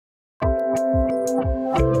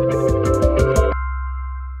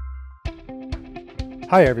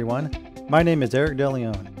Hi everyone, my name is Eric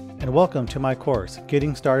DeLeon, and welcome to my course,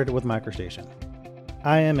 Getting Started with MicroStation.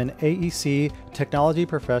 I am an AEC technology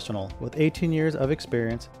professional with 18 years of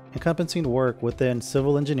experience encompassing work within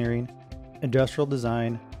civil engineering, industrial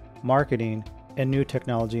design, marketing, and new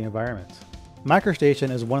technology environments.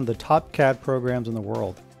 MicroStation is one of the top CAD programs in the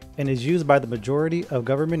world and is used by the majority of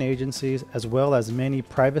government agencies as well as many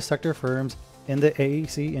private sector firms in the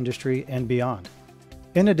AEC industry and beyond.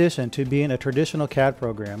 In addition to being a traditional CAD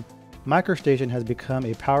program, MicroStation has become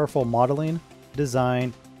a powerful modeling,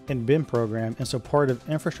 design, and BIM program in support of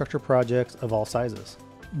infrastructure projects of all sizes.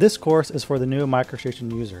 This course is for the new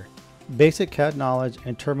MicroStation user. Basic CAD knowledge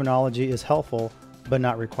and terminology is helpful, but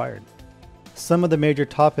not required. Some of the major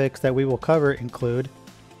topics that we will cover include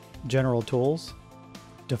general tools,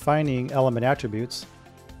 defining element attributes,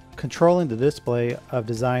 controlling the display of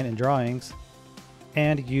design and drawings,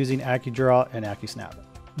 and using AccuDraw and AccuSnap.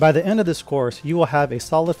 By the end of this course, you will have a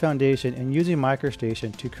solid foundation in using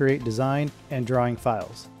MicroStation to create design and drawing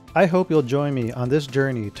files. I hope you'll join me on this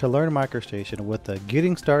journey to learn MicroStation with the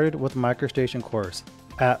Getting Started with MicroStation course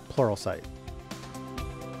at Pluralsight.